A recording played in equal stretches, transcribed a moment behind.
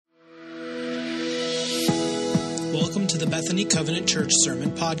the Bethany Covenant Church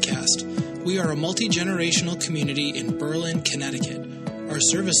Sermon Podcast. We are a multi-generational community in Berlin, Connecticut. Our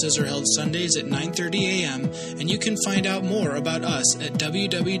services are held Sundays at 9:30 a.m., and you can find out more about us at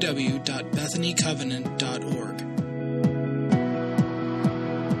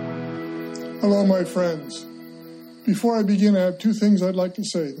www.bethanycovenant.org. Hello, my friends. Before I begin, I have two things I'd like to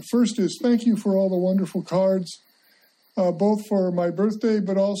say. The first is thank you for all the wonderful cards, both for my birthday,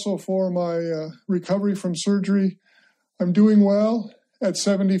 but also for my recovery from surgery. I'm doing well at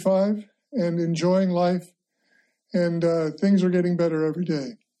 75 and enjoying life, and things are getting better every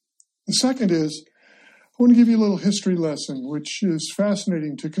day. The second is I want to give you a little history lesson, which is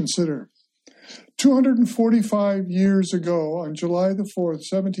fascinating to consider. 245 years ago, on July the 4th,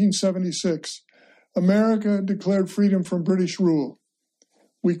 1776, America declared freedom from British rule.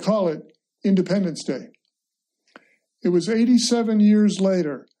 We call it Independence Day. It was 87 years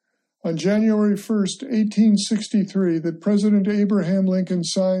later, on January 1st, 1863, that President Abraham Lincoln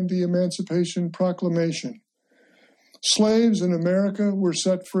signed the Emancipation Proclamation. Slaves in America were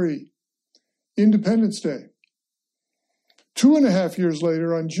set free. Independence Day. 2.5 years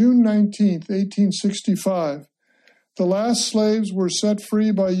later, on June 19th, 1865, the last slaves were set free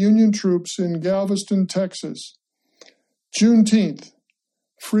by Union troops in Galveston, Texas. Juneteenth,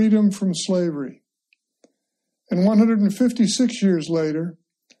 freedom from slavery. And 156 years later,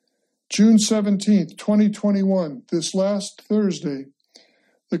 June 17th, 2021, this last Thursday,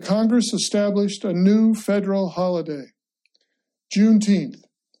 the Congress established a new federal holiday, Juneteenth,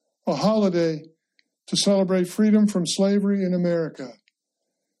 a holiday to celebrate freedom from slavery in America.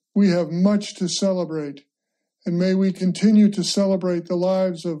 We have much to celebrate, and may we continue to celebrate the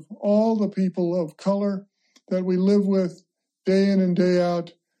lives of all the people of color that we live with day in and day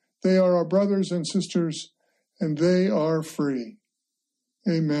out. They are our brothers and sisters, and they are free.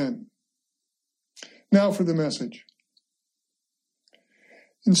 Amen. Now for the message.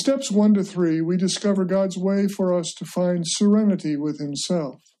 In steps 1 to 3, we discover God's way for us to find serenity with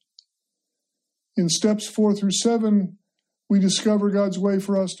Himself. In steps 4 through 7, we discover God's way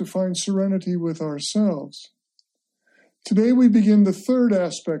for us to find serenity with ourselves. Today we begin the third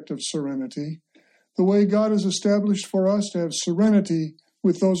aspect of serenity, the way God has established for us to have serenity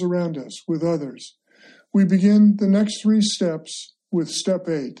with those around us, with others. We begin the next 3 steps with step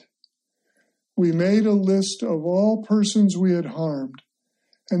 8. We made a list of all persons we had harmed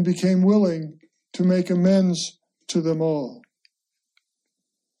and became willing to make amends to them all.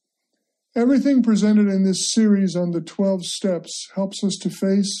 Everything presented in this series on the 12 steps helps us to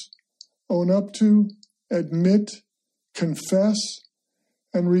face, own up to, admit, confess,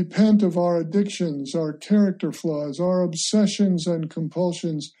 and repent of our addictions, our character flaws, our obsessions and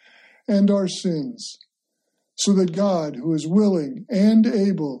compulsions, and our sins, so that God, who is willing and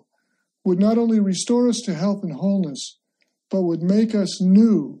able, would not only restore us to health and wholeness, but would make us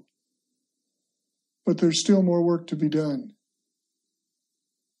new. But there's still more work to be done.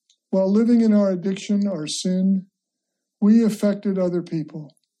 While living in our addiction, our sin, we affected other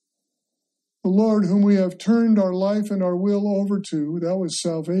people. The Lord, whom we have turned our life and our will over to, that was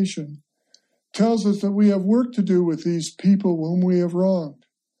salvation, tells us that we have work to do with these people whom we have wronged.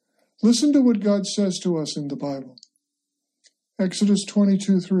 Listen to what God says to us in the Bible. Exodus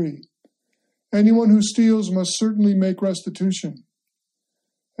 22:3. Anyone who steals must certainly make restitution.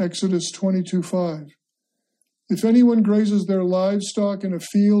 Exodus 22:5. If anyone grazes their livestock in a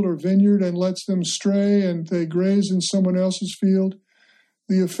field or vineyard and lets them stray and they graze in someone else's field,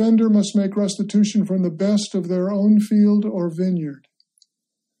 the offender must make restitution from the best of their own field or vineyard.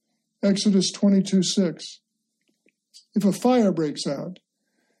 Exodus 22:6. If a fire breaks out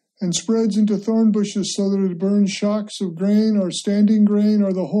and spreads into thorn bushes so that it burns shocks of grain or standing grain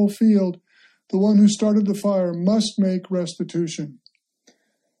or the whole field, the one who started the fire must make restitution.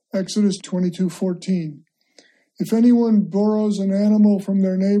 Exodus 22:14. If anyone borrows an animal from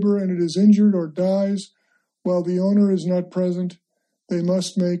their neighbor and it is injured or dies while the owner is not present, they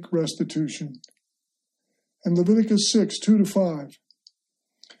must make restitution. And Leviticus 6:2-5.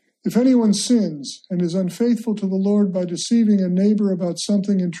 If anyone sins and is unfaithful to the Lord by deceiving a neighbor about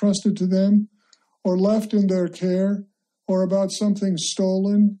something entrusted to them or left in their care, or about something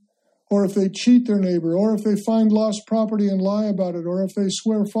stolen, or if they cheat their neighbor, or if they find lost property and lie about it, or if they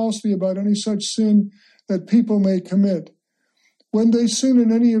swear falsely about any such sin that people may commit, when they sin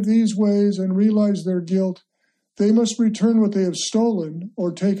in any of these ways and realize their guilt, they must return what they have stolen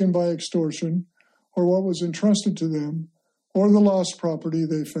or taken by extortion, or what was entrusted to them, or the lost property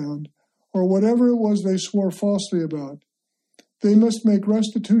they found, or whatever it was they swore falsely about. They must make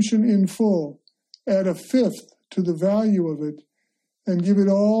restitution in full, add 1/5 to the value of it, and give it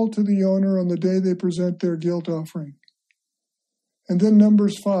all to the owner on the day they present their guilt offering. And then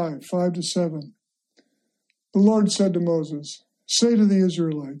Numbers 5:5-7. The Lord said to Moses, "Say to the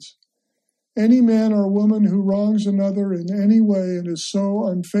Israelites, any man or woman who wrongs another in any way and is so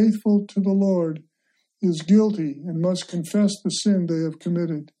unfaithful to the Lord is guilty and must confess the sin they have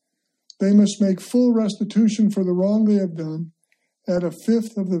committed. They must make full restitution for the wrong they have done, add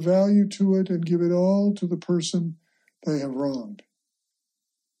 1/5 of the value to it, and give it all to the person they have wronged."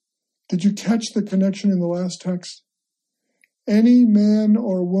 Did you catch the connection in the last text? Any man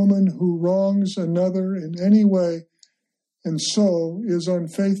or woman who wrongs another in any way and so is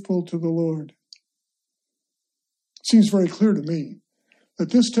unfaithful to the Lord. It seems very clear to me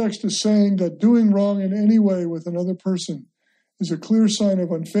that this text is saying that doing wrong in any way with another person is a clear sign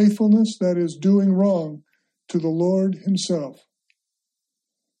of unfaithfulness, that is, doing wrong to the Lord himself.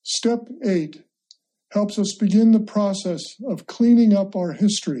 Step 8 helps us begin the process of cleaning up our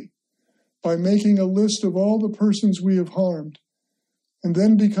history by making a list of all the persons we have harmed and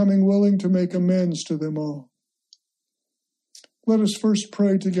then becoming willing to make amends to them all. Let us first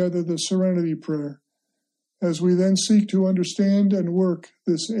pray together the Serenity Prayer as we then seek to understand and work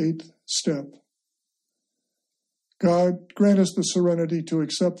this 8th step. God, grant us the serenity to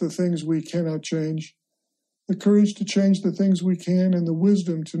accept the things we cannot change, the courage to change the things we can, and the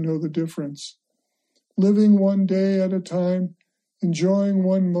wisdom to know the difference. Living one day at a time, enjoying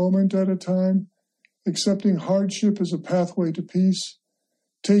one moment at a time, accepting hardship as a pathway to peace,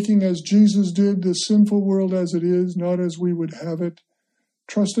 taking as Jesus did the sinful world as it is, not as we would have it,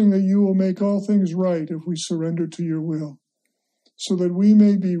 trusting that you will make all things right if we surrender to your will, so that we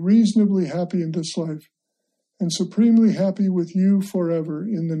may be reasonably happy in this life and supremely happy with you forever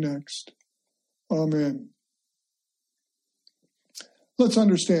in the next. Amen. Let's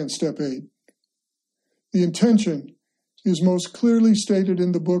understand step 8. The intention is most clearly stated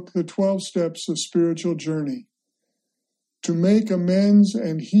in the book, The 12 Steps of Spiritual Journey, to make amends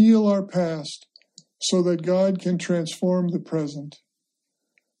and heal our past so that God can transform the present.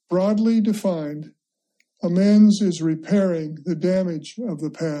 Broadly defined, amends is repairing the damage of the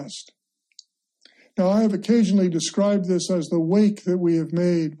past. Now, I have occasionally described this as the wake that we have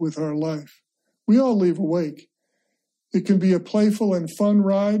made with our life. We all leave a wake. It can be a playful and fun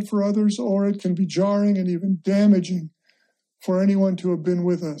ride for others, or it can be jarring and even damaging for anyone to have been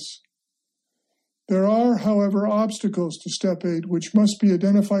with us. There are, however, obstacles to step 8 which must be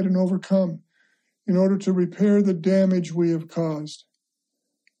identified and overcome in order to repair the damage we have caused.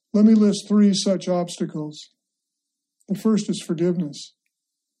 Let me list 3 such obstacles. The first is forgiveness.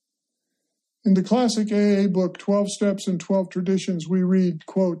 In the classic AA book, 12 Steps and 12 Traditions, we read,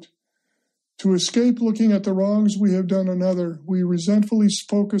 quote, "To escape looking at the wrongs we have done another, we resentfully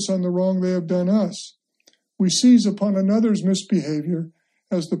focus on the wrong they have done us. We seize upon another's misbehavior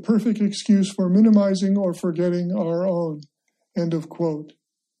as the perfect excuse for minimizing or forgetting our own." End of quote.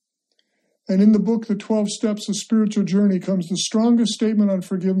 And in the book, The 12 Steps of Spiritual Journey, comes the strongest statement on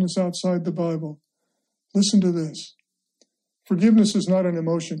forgiveness outside the Bible. Listen to this. Forgiveness is not an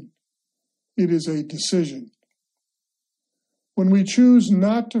emotion. It is a decision. When we choose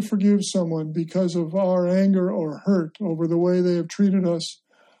not to forgive someone because of our anger or hurt over the way they have treated us,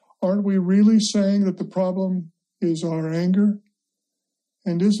 aren't we really saying that the problem is our anger?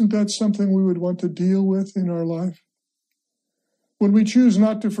 And isn't that something we would want to deal with in our life? When we choose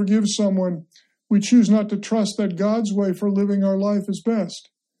not to forgive someone, we choose not to trust that God's way for living our life is best.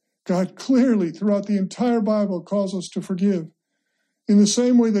 God clearly, throughout the entire Bible, calls us to forgive, in the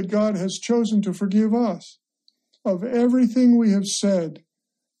same way that God has chosen to forgive us of everything we have said,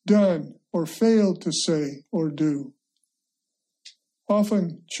 done, or failed to say or do.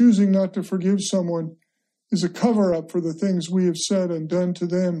 Often, choosing not to forgive someone is a cover-up for the things we have said and done to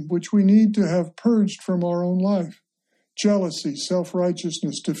them, which we need to have purged from our own life. Jealousy,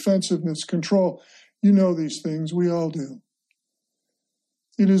 self-righteousness, defensiveness, control. You know these things, we all do.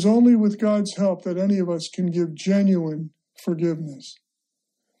 It is only with God's help that any of us can give genuine forgiveness.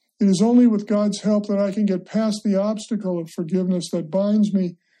 It is only with God's help that I can get past the obstacle of forgiveness that binds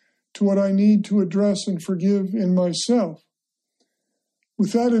me to what I need to address and forgive in myself.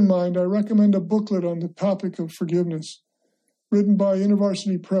 With that in mind, I recommend a booklet on the topic of forgiveness, written by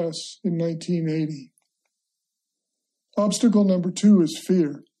University Press in 1980. Obstacle number 2 is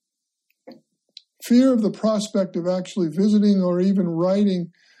fear. Fear of the prospect of actually visiting or even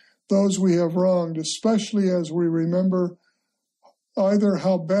writing those we have wronged, especially as we remember either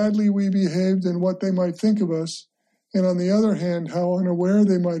how badly we behaved and what they might think of us, and on the other hand, how unaware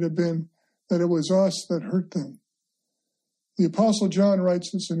they might have been that it was us that hurt them. The Apostle John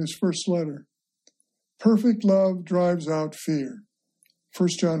writes this in his first letter. Perfect love drives out fear. 1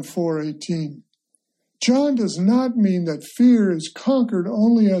 John 4:18. John does not mean that fear is conquered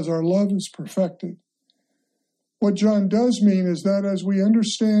only as our love is perfected. What John does mean is that as we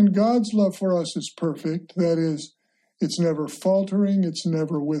understand God's love for us is perfect, that is, it's never faltering, it's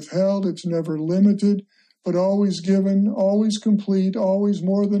never withheld, it's never limited, but always given, always complete, always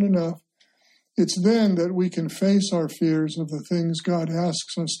more than enough, it's then that we can face our fears of the things God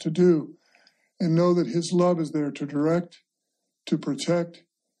asks us to do and know that His love is there to direct, to protect,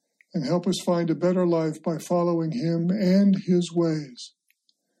 and help us find a better life by following Him and His ways.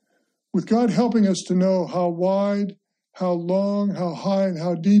 With God helping us to know how wide, how long, how high, and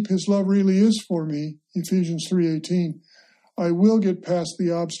how deep His love really is for me, Ephesians 3:18, I will get past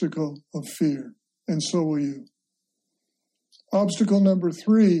the obstacle of fear, and so will you. Obstacle number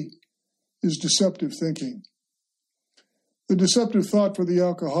 3 is deceptive thinking. The deceptive thought for the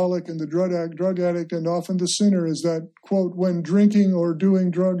alcoholic and the drug addict and often the sinner is that, quote, when drinking or doing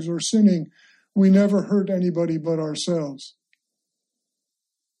drugs or sinning, we never hurt anybody but ourselves.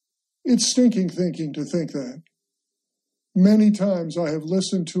 It's stinking thinking to think that. Many times I have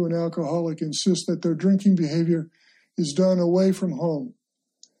listened to an alcoholic insist that their drinking behavior is done away from home,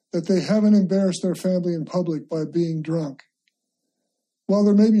 that they haven't embarrassed their family in public by being drunk. While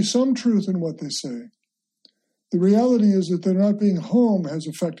there may be some truth in what they say, the reality is that their not being home has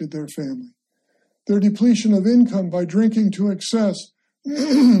affected their family. Their depletion of income by drinking to excess,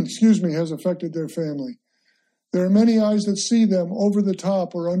 has affected their family. There are many eyes that see them over the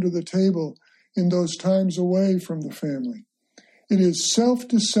top or under the table in those times away from the family. It is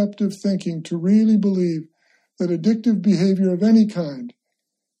self-deceptive thinking to really believe that addictive behavior of any kind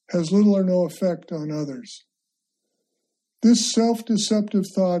has little or no effect on others. This self-deceptive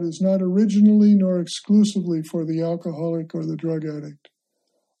thought is not originally nor exclusively for the alcoholic or the drug addict.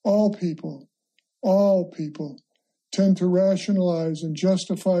 All people tend to rationalize and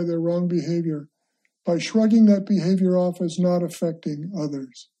justify their wrong behavior by shrugging that behavior off as not affecting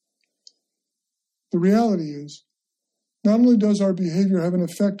others. The reality is, not only does our behavior have an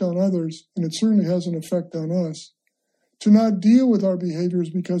effect on others, and it certainly has an effect on us, to not deal with our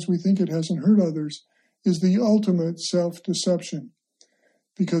behaviors because we think it hasn't hurt others is the ultimate self-deception,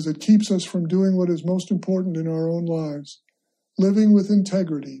 because it keeps us from doing what is most important in our own lives, living with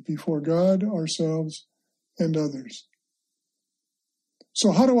integrity before God, ourselves, and others.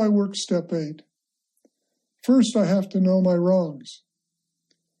 So how do I work step 8? First, I have to know my wrongs.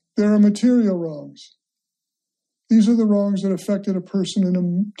 There are material wrongs. These are the wrongs that affected a person in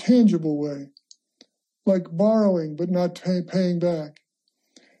a tangible way, like borrowing but not paying back,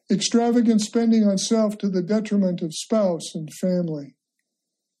 extravagant spending on self to the detriment of spouse and family,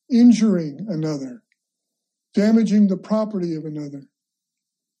 injuring another, damaging the property of another.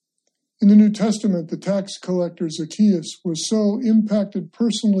 In the New Testament, the tax collector Zacchaeus was so impacted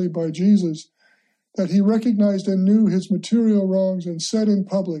personally by Jesus that he recognized and knew his material wrongs and said in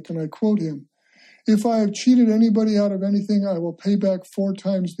public, and I quote him, "If I have cheated anybody out of anything, I will pay back 4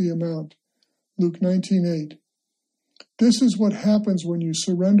 times the amount." Luke 19:8. This is what happens when you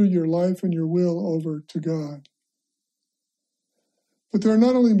surrender your life and your will over to God. But there are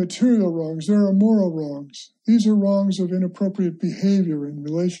not only material wrongs, there are moral wrongs. These are wrongs of inappropriate behavior in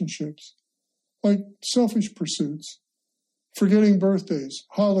relationships, like selfish pursuits, forgetting birthdays,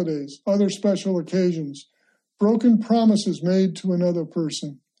 holidays, other special occasions, broken promises made to another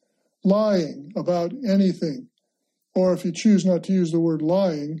person, lying about anything, or if you choose not to use the word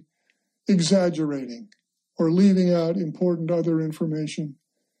lying, exaggerating, or leaving out important other information,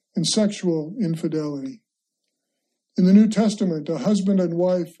 and sexual infidelity. In the New Testament, a husband and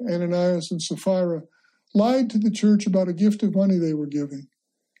wife, Ananias and Sapphira, lied to the church about a gift of money they were giving,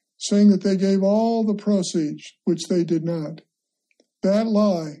 saying that they gave all the proceeds, which they did not. That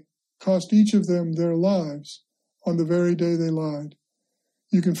lie cost each of them their lives on the very day they lied.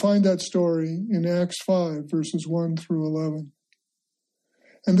 You can find that story in Acts 5, verses 1 through 11.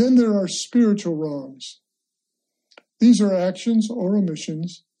 And then there are spiritual wrongs. These are actions or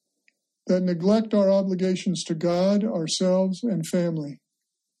omissions that neglect our obligations to God, ourselves, and family,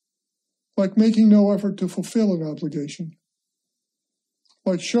 like making no effort to fulfill an obligation,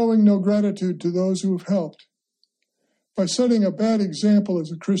 like showing no gratitude to those who have helped, by setting a bad example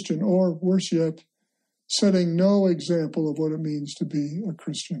as a Christian, or worse yet, setting no example of what it means to be a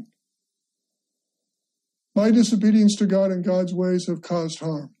Christian. My disobedience to God and God's ways have caused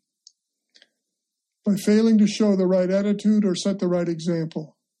harm. By failing to show the right attitude or set the right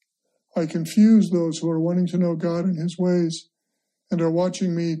example, I confuse those who are wanting to know God and His ways and are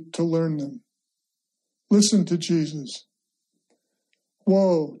watching me to learn them. Listen to Jesus.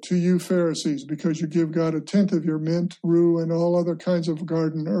 Woe to you, Pharisees, because you give God 1/10 of your mint, rue, and all other kinds of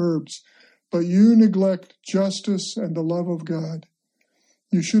garden herbs, but you neglect justice and the love of God.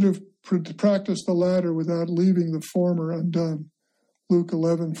 You should have practiced the latter without leaving the former undone. Luke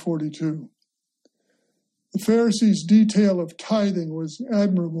 11:42. The Pharisees' detail of tithing was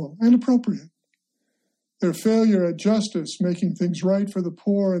admirable and appropriate. Their failure at justice, making things right for the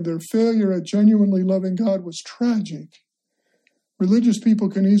poor, and their failure at genuinely loving God was tragic. Religious people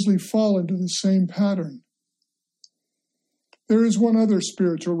can easily fall into the same pattern. There is one other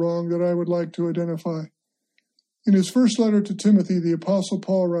spiritual wrong that I would like to identify. In his first letter to Timothy, the Apostle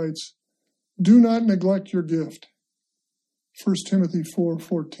Paul writes, "Do not neglect your gift." 1 Timothy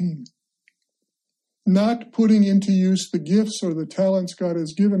 4:14. Not putting into use the gifts or the talents God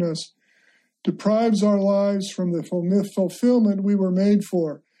has given us deprives our lives from the fulfillment we were made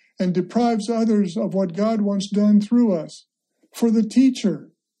for, and deprives others of what God wants done through us. For the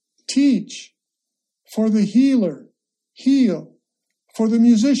teacher, teach. For the healer, heal. For the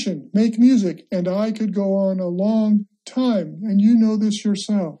musician, make music. And I could go on a long time, and you know this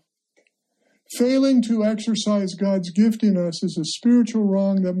yourself. Failing to exercise God's gift in us is a spiritual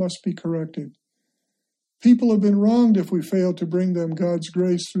wrong that must be corrected. People have been wronged if we fail to bring them God's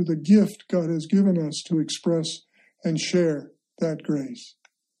grace through the gift God has given us to express and share that grace.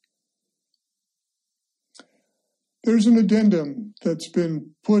 There's an addendum that's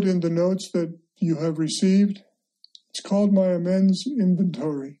been put in the notes that you have received. It's called my amends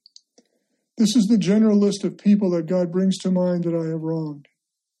inventory. This is the general list of people that God brings to mind that I have wronged.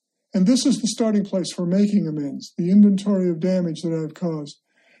 And this is the starting place for making amends, the inventory of damage that I have caused.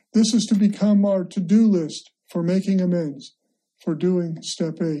 This is to become our to-do list for making amends, for doing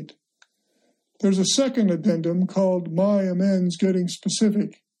step 8. There's a second addendum called my amends getting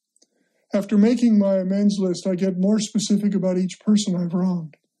specific. After making my amends list, I get more specific about each person I've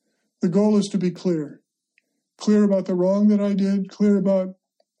wronged. The goal is to be clear. Clear about the wrong that I did, clear about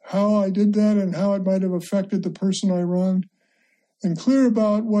how I did that and how it might have affected the person I wronged, and clear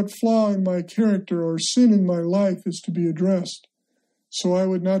about what flaw in my character or sin in my life is to be addressed, so I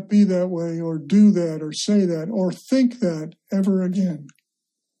would not be that way or do that or say that or think that ever again.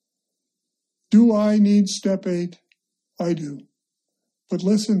 Do I need step 8? I do. But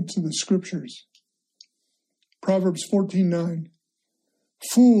listen to the scriptures. Proverbs 14:9.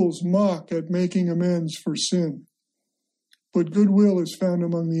 Fools mock at making amends for sin, but goodwill is found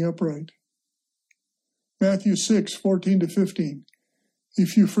among the upright. Matthew 6:14-15.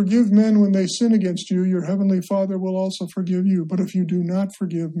 If you forgive men when they sin against you, your heavenly Father will also forgive you. But if you do not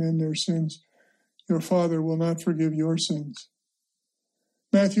forgive men their sins, your Father will not forgive your sins.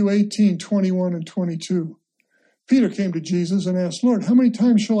 Matthew 18:21-22. Peter came to Jesus and asked, Lord, how many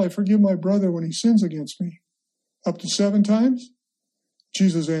times shall I forgive my brother when he sins against me? Up to 7 times?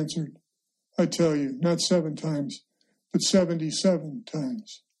 Jesus answered, I tell you, not 7 times, but 77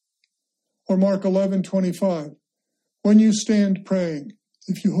 times. Or Mark 11:25. When you stand praying,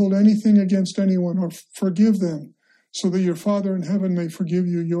 if you hold anything against anyone, or forgive them, so that your Father in heaven may forgive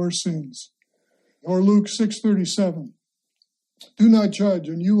you your sins. Or Luke 6:37. Do not judge,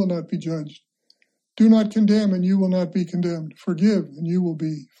 and you will not be judged. Do not condemn, and you will not be condemned. Forgive, and you will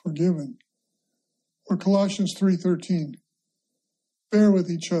be forgiven. Or Colossians 3:13. Bear with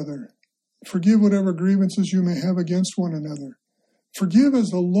each other. Forgive whatever grievances you may have against one another. Forgive as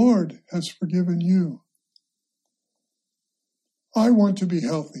the Lord has forgiven you. I want to be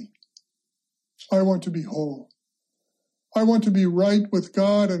healthy. I want to be whole. I want to be right with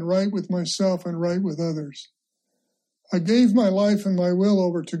God and right with myself and right with others. I gave my life and my will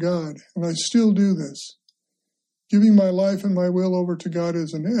over to God, and I still do this. Giving my life and my will over to God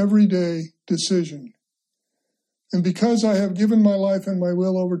is an everyday decision. And because I have given my life and my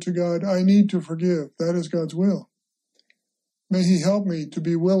will over to God, I need to forgive. That is God's will. May He help me to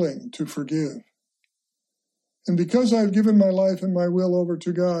be willing to forgive. And because I've given my life and my will over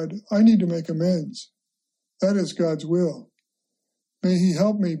to God, I need to make amends. That is God's will. May He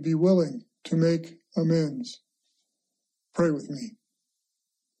help me be willing to make amends. Pray with me.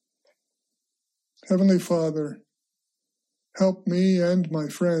 Heavenly Father, help me and my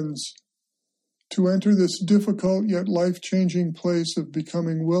friends to enter this difficult yet life-changing place of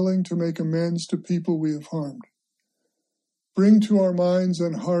becoming willing to make amends to people we have harmed. Bring to our minds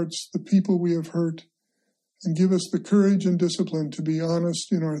and hearts the people we have hurt, and give us the courage and discipline to be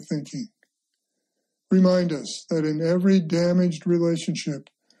honest in our thinking. Remind us that in every damaged relationship,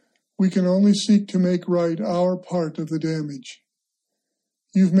 we can only seek to make right our part of the damage.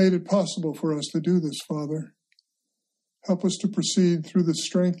 You've made it possible for us to do this, Father. Help us to proceed through the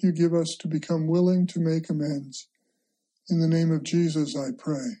strength you give us to become willing to make amends. In the name of Jesus, I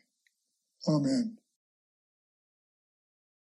pray. Amen.